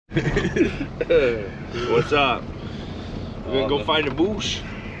What's up? We're gonna go find a moose.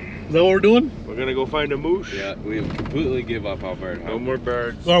 Is that what we're doing? We're gonna go find a moose. Yeah, we completely give up on bird hunting. No more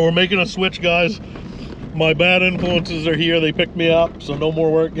birds. All right, we're making a switch, guys. My bad influences are here. They picked me up, so no more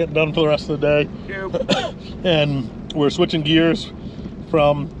work getting done for the rest of the day. And we're switching gears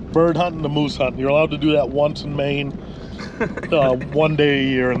from bird hunting to moose hunting. You're allowed to do that once in Maine, 1 day a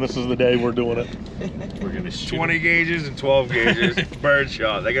year, and this is the day we're doing it. We're gonna shoot 20 gauges and 12 gauges, bird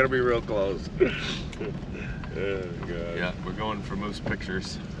shot. They gotta be real close. Oh, God. Yeah, we're going for moose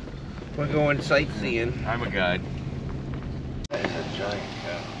pictures. We're going sightseeing. I'm a guide. That is a giant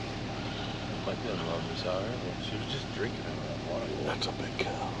cow. Might be a lovely sorry. She was just drinking out of that water. That's a big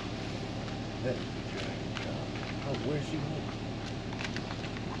cow. That is a giant cow. Oh, where's she going?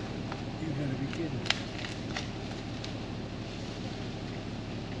 You're gonna be kidding me.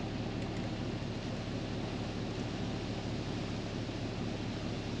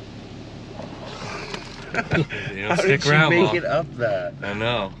 You How don't did stick she around make long. it up that? I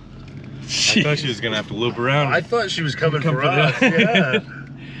know. I thought she was gonna have to loop around. I thought she was coming for us. Yeah.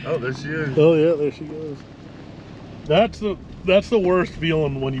 Oh, there she is. Oh yeah, there she goes. That's the worst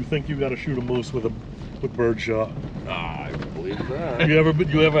feeling when you think you got to shoot a moose with bird shot. Ah, I believe that. Have you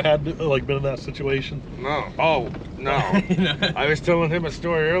ever had like been in that situation? No. Oh, no. I was telling him a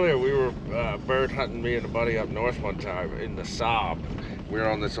story earlier. We were bird hunting, me and a buddy up north one time in the Saab. We were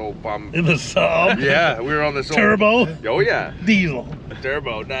on this old bum. In the Saab? Yeah, we were on this turbo? old. Oh yeah. Diesel.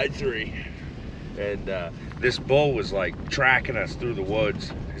 Turbo 9.3. And this bull was like tracking us through the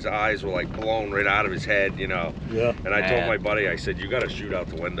woods. His eyes were like blown right out of his head, you know. Yeah. And I told my buddy, I said, you got to shoot out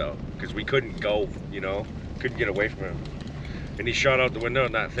the window because we couldn't go, you know, couldn't get away from him. And he shot out the window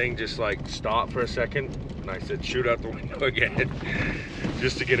and that thing just like stopped for a second. And I said, shoot out the window again,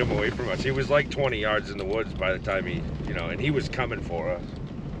 just to get him away from us. He was like 20 yards in the woods by the time he, you know, and he was coming for us.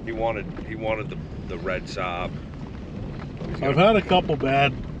 He wanted the red Saab. I've had a couple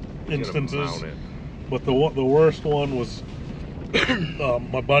bad instances, but the worst one was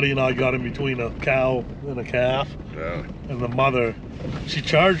my buddy and I got in between a cow and a calf. Yeah. And the mother, she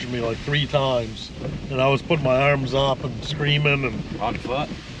charged me like 3 times, and I was putting my arms up and screaming and On foot?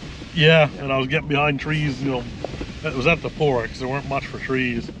 yeah, and I was getting behind trees, you know. It was at the forks, there weren't much for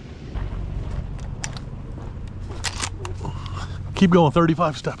trees. Keep going,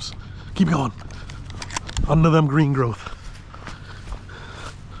 35 steps. Keep going. Under them green growth.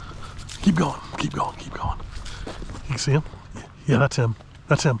 Keep going, keep going, keep going. You can see him? Yeah, that's him.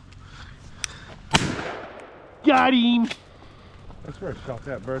 That's him. Got him! That's where I shot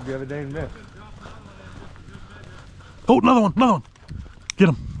that bird the other day and missed. Oh, another one, another one. Get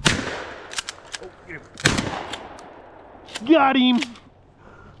him. Oh, get him. Got him!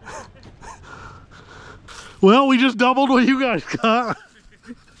 Well, we just doubled what you guys got.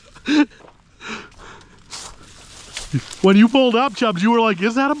 When you pulled up, Chubbs, you were like,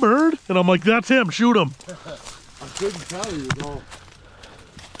 is that a bird? And I'm like, that's him, shoot him. I couldn't tell you, though.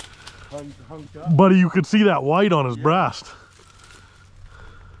 Hunked up. Buddy, you could see that white on his breast.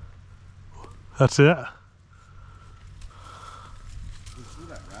 That's it. You see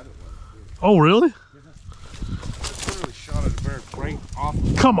that rabbit one, too. Oh, really? I literally shot at a bird right off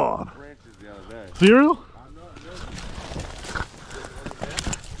the Come on. branches the other day. Serial? I'm not joking.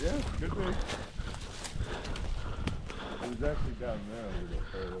 Yeah, could be. It was actually down there a little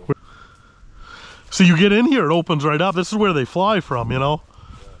further. So you get in here, it opens right up. This is where they fly from, you know?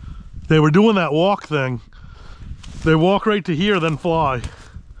 They were doing that walk thing. They walk right to here, then fly.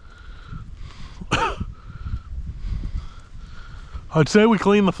 I'd say we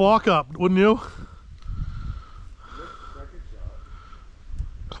clean the flock up, wouldn't you?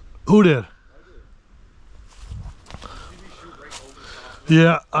 Who did?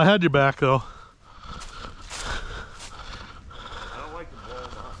 Yeah, I had your back though.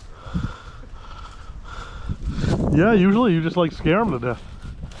 Yeah, usually you just like scare them to death.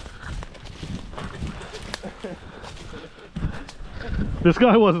 This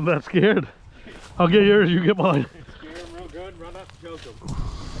guy wasn't that scared. I'll get yours, you get mine. Scare him real good, run up and choke him.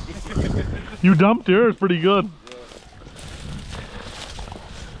 You dumped yours pretty good. Yeah.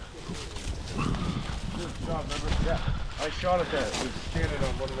 Good shot, remember? Yeah, I shot at that. It was standing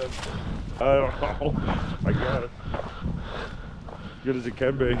on one of them. I don't know. I got it. Good as it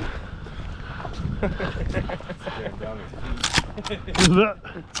can be. Is that?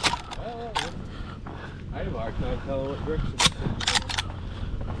 I can't tell what direction.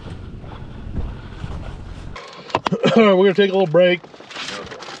 All right, we're gonna take a little break.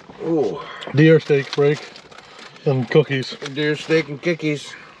 Ooh. Deer steak break and cookies. Deer steak and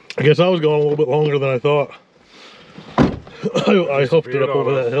cookies. I guess I was going a little bit longer than I thought. I hoofed it up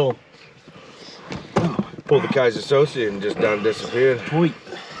over that hill. Pulled the Kai's associate and just done disappeared. Sweet.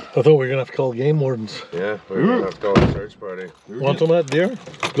 I thought we were gonna have to call game wardens. Yeah, we're gonna have to call a search party. Want some of that deer?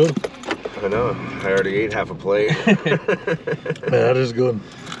 Good. I know. I already ate half a plate. That is good.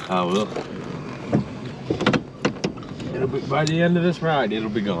 I will. It'll be, by the end of this ride, it'll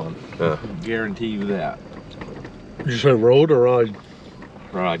be gone. Guarantee you that. You said road or ride?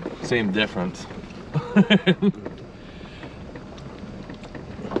 Ride. Same difference.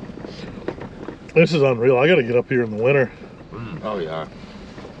 This is unreal. I gotta get up here in the winter. Oh yeah.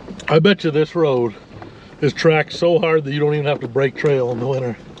 I bet you this road is tracked so hard that you don't even have to break trail in the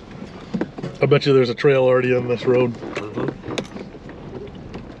winter. I bet you there's a trail already on this road.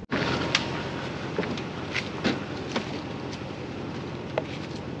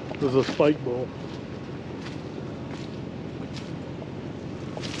 There's a spike bull.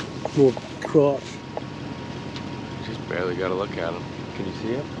 Little crotch. Just barely got to look at him. Can you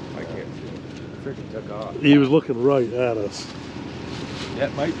see him? I can't see him. Freaking took off. He was looking right at us.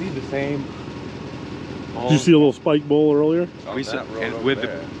 That might be the same. Did you see a little spike bull earlier? We saw, and with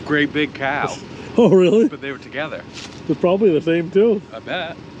the great big cow. Oh, really? But they were together. It's probably the same too. I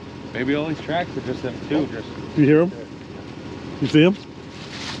bet. Maybe all these tracks are just them two. Do you hear him? You see him?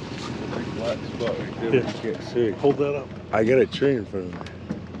 Black spot right there. Yeah. You can't see. Hold that up. I got a tree in front of me.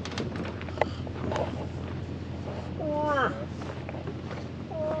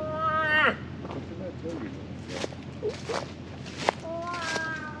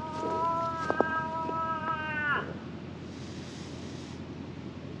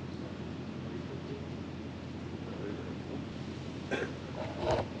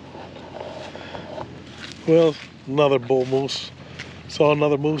 Well, another bull moose. Saw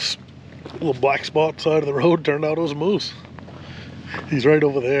another moose. Little black spot side of the road. Turned out it was a moose. He's right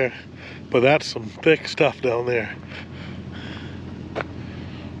over there. But that's some thick stuff down there.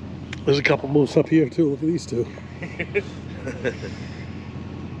 There's a couple moose up here too. Look at these two.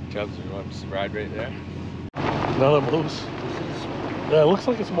 Chubbs, you want to ride right there? Another moose. Yeah, it looks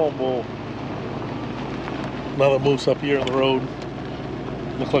like a small bull. Another moose up here on the road.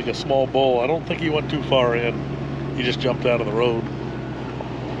 Looks like a small bull. I don't think he went too far in. He just jumped out of the road.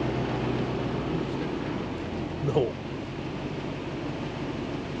 No.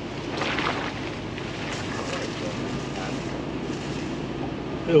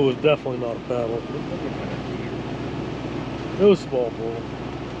 It was definitely not a paddle. It was a small bull.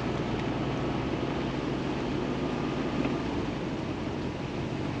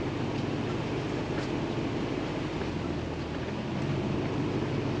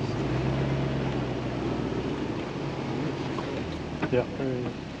 Yeah, there he is.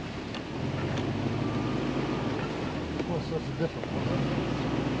 What's that's a different one?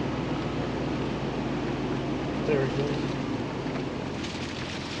 There he goes.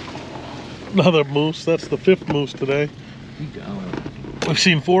 Another moose. That's the 5th moose today. Keep going. We've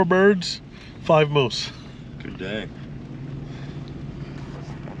seen 4 birds, 5 moose. Good day.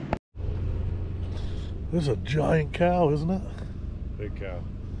 This is a giant cow, isn't it? Big cow.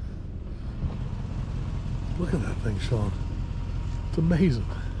 Look at that thing, Sean. It's amazing.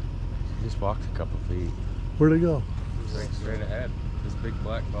 He just walked a couple feet. Where'd it go? Straight ahead. This big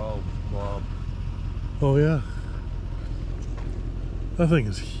black ball blob. Oh, yeah. That thing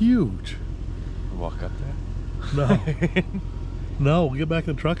is huge. Walk up there? No. No, we'll get back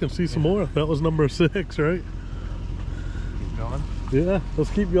in the truck and see some more. That was number 6, right? Keep going. Yeah,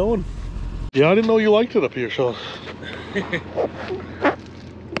 let's keep going. Yeah, I didn't know you liked it up here, Sean.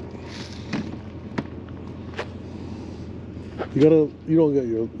 You don't got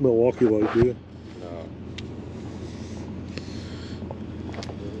your Milwaukee light, do you? No.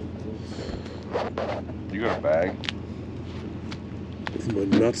 You got a bag? My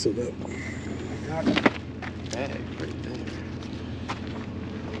nuts in it. I got a bag right there.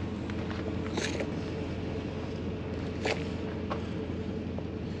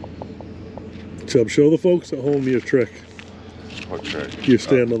 Chubb, show the folks at home your trick. What trick? Your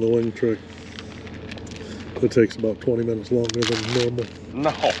stand on the wing trick. It takes about 20 minutes longer than normal. No.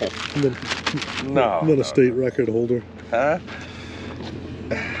 And then, No. and then a state record holder. Huh?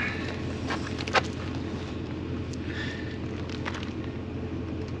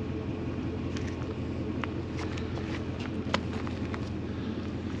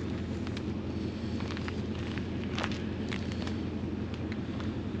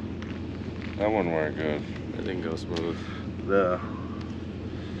 That one weren't good. It didn't go smooth. The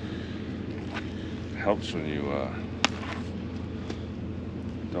helps when you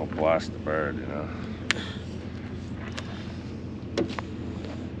don't blast the bird, you know.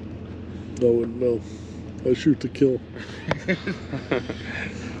 I wouldn't know. I shoot to kill.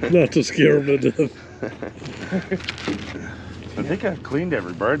 Not to scare them to death. I think I've cleaned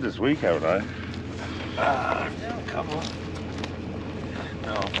every bird this week, haven't I? A couple.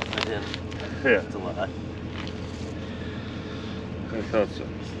 No, I didn't. Yeah, It's a lie. I thought so.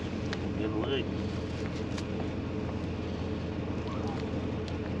 Good leg.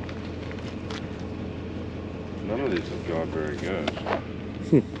 None of these have gone very good.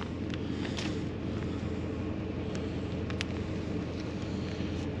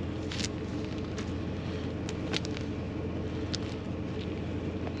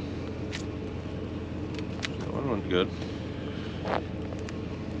 That one went good.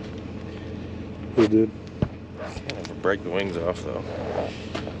 They did. Can't ever break the wings off though.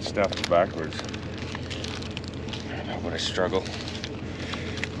 Snap them backwards. I know, but I struggle.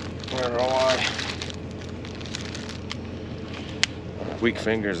 I don't know why. Weak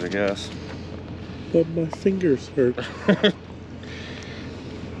fingers, I guess. But my fingers hurt.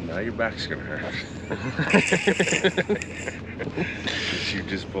 Now your back's gonna hurt. You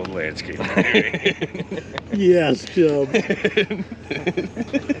just pulled landscaping. Yes, Joe. You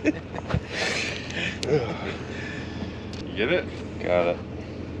get it? Got it.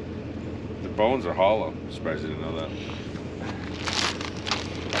 The bones are hollow. I'm surprised you didn't know that.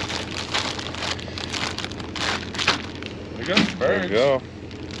 There you go. There you go.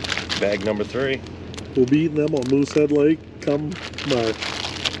 Bag number 3. We'll be eating them on Moosehead Lake come March.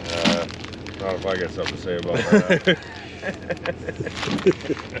 Not if I got something to say about that.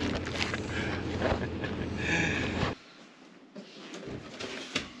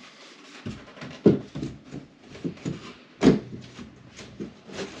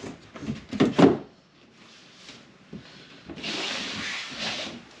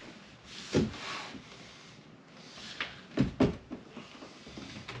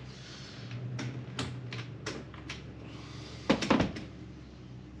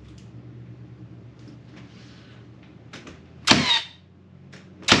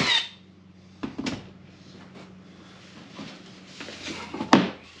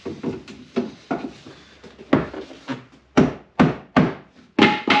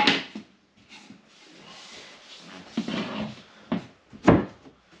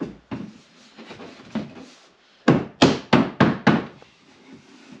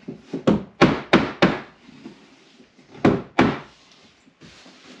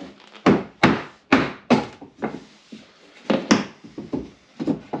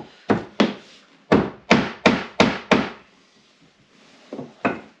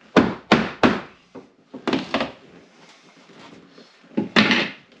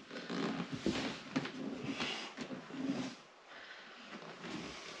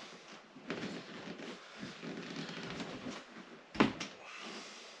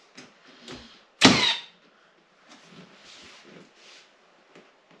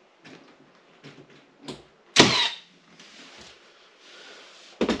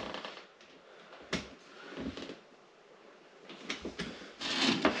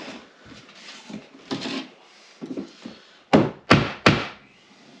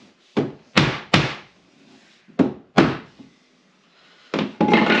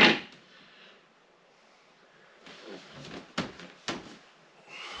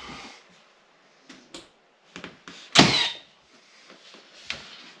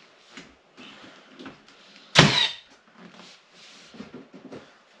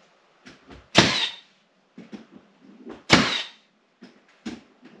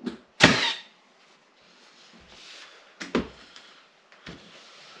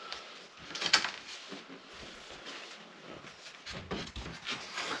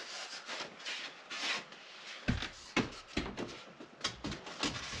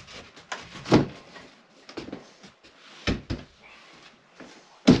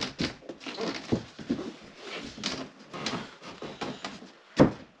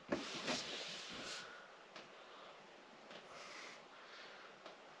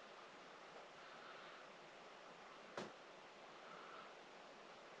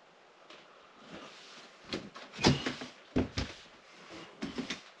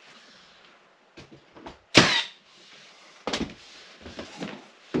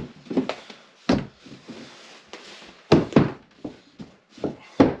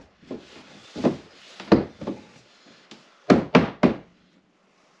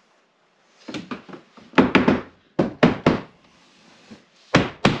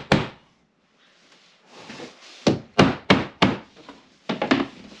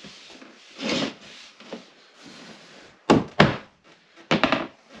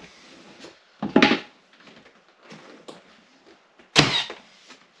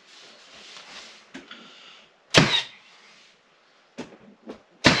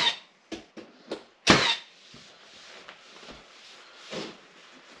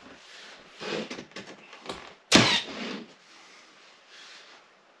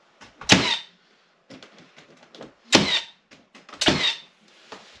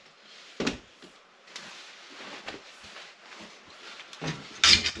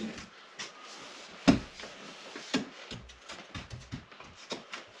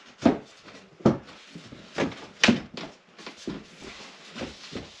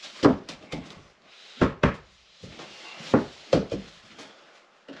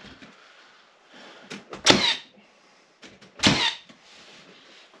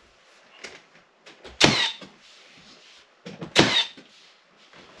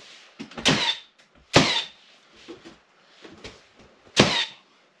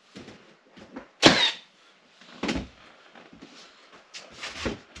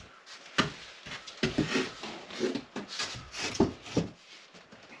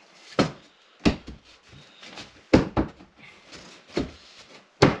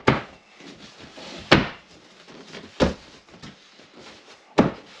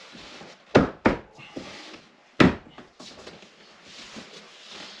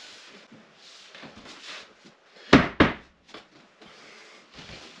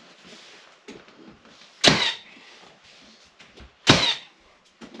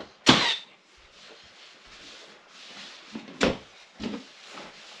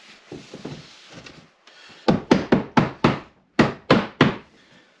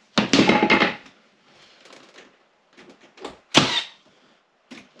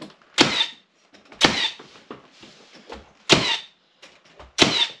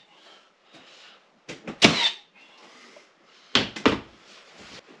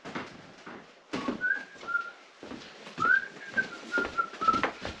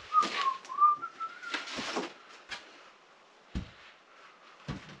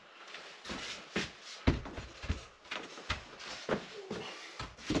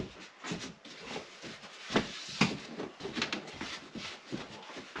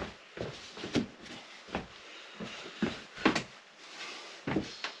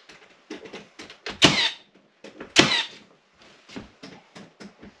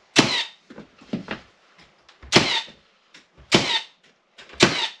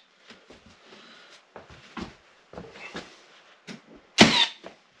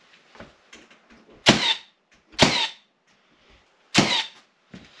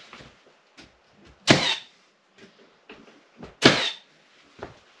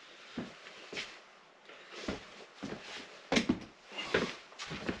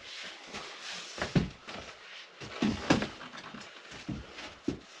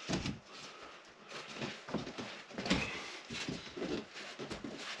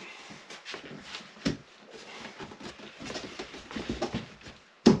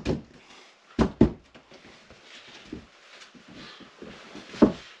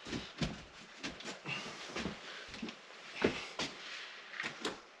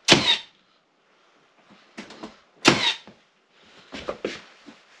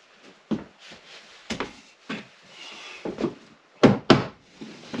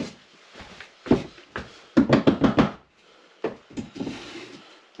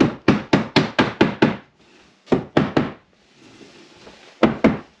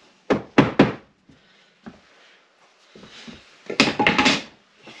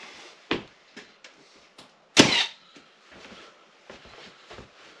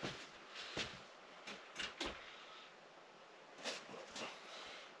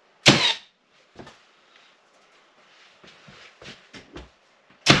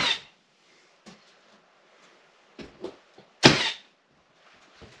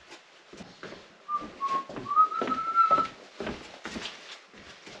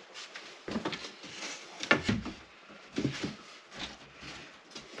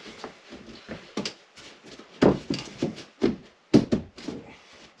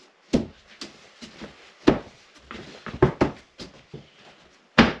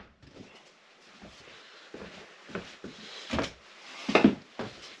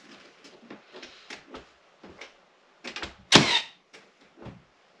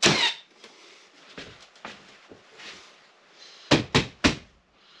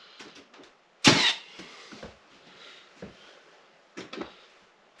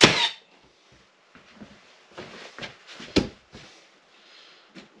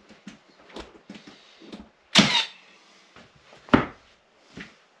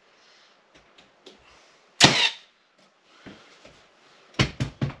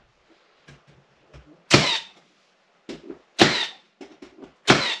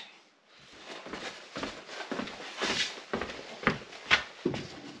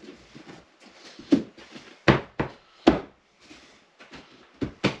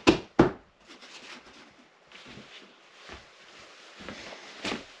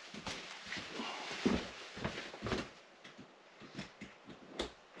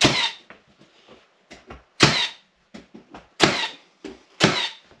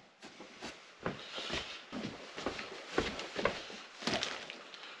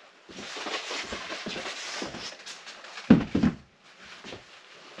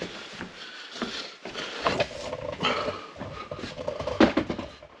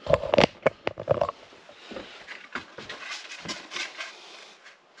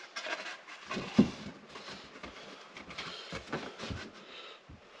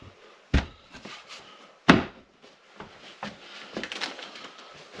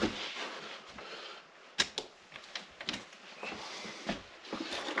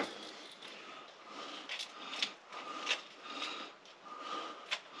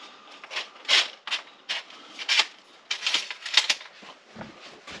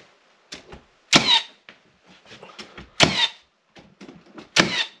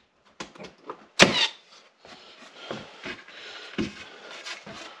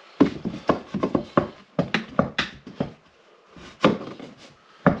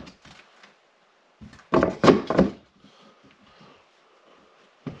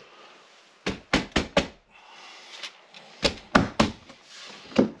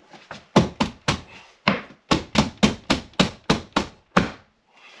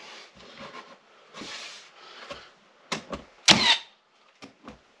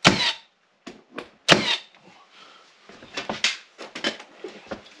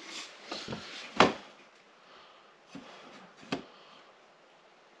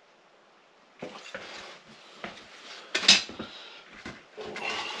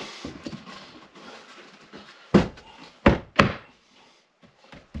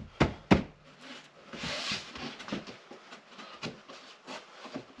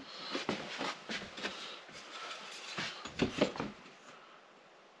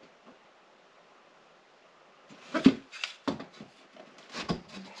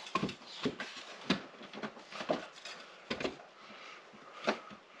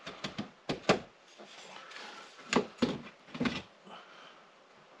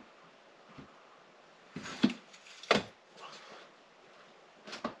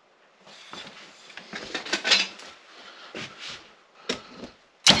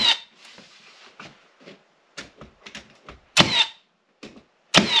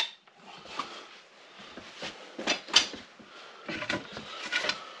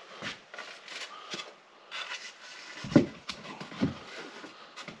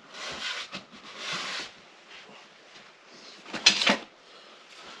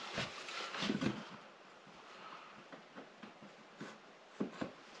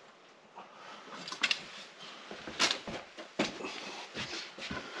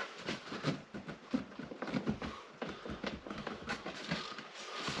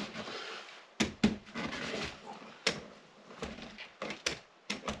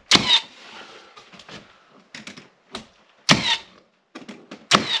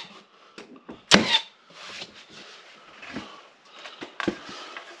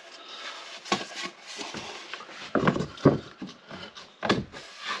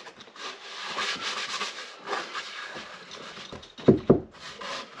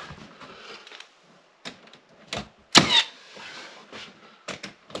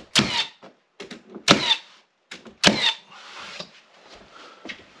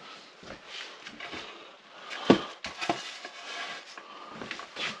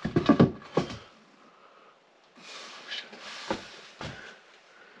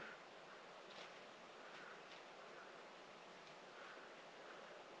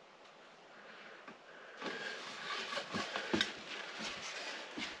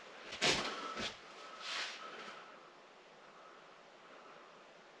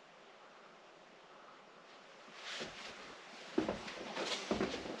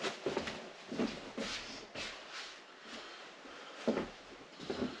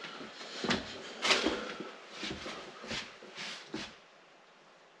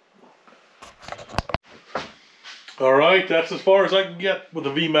 All right, that's as far as I can get with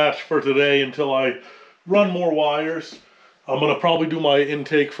the V-match for today until I run more wires. I'm gonna probably do my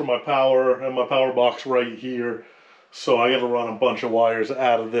intake for my power and my power box right here. So I gotta run a bunch of wires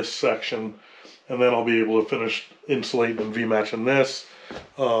out of this section, and then I'll be able to finish insulating and V-matching this.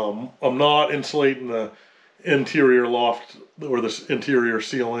 I'm not insulating the interior loft or this interior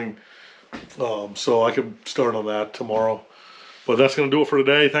ceiling, so I could start on that tomorrow. But that's gonna do it for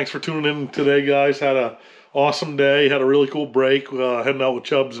today. Thanks for tuning in today, guys. Had a awesome day. Had a really cool break, heading out with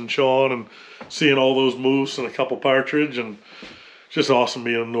Chubbs and Sean and seeing all those moose and a couple partridge, and just awesome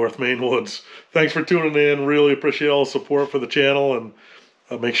being in North Maine woods. Thanks for tuning in. Really appreciate all the support for the channel,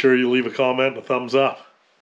 and make sure you leave a comment and a thumbs up.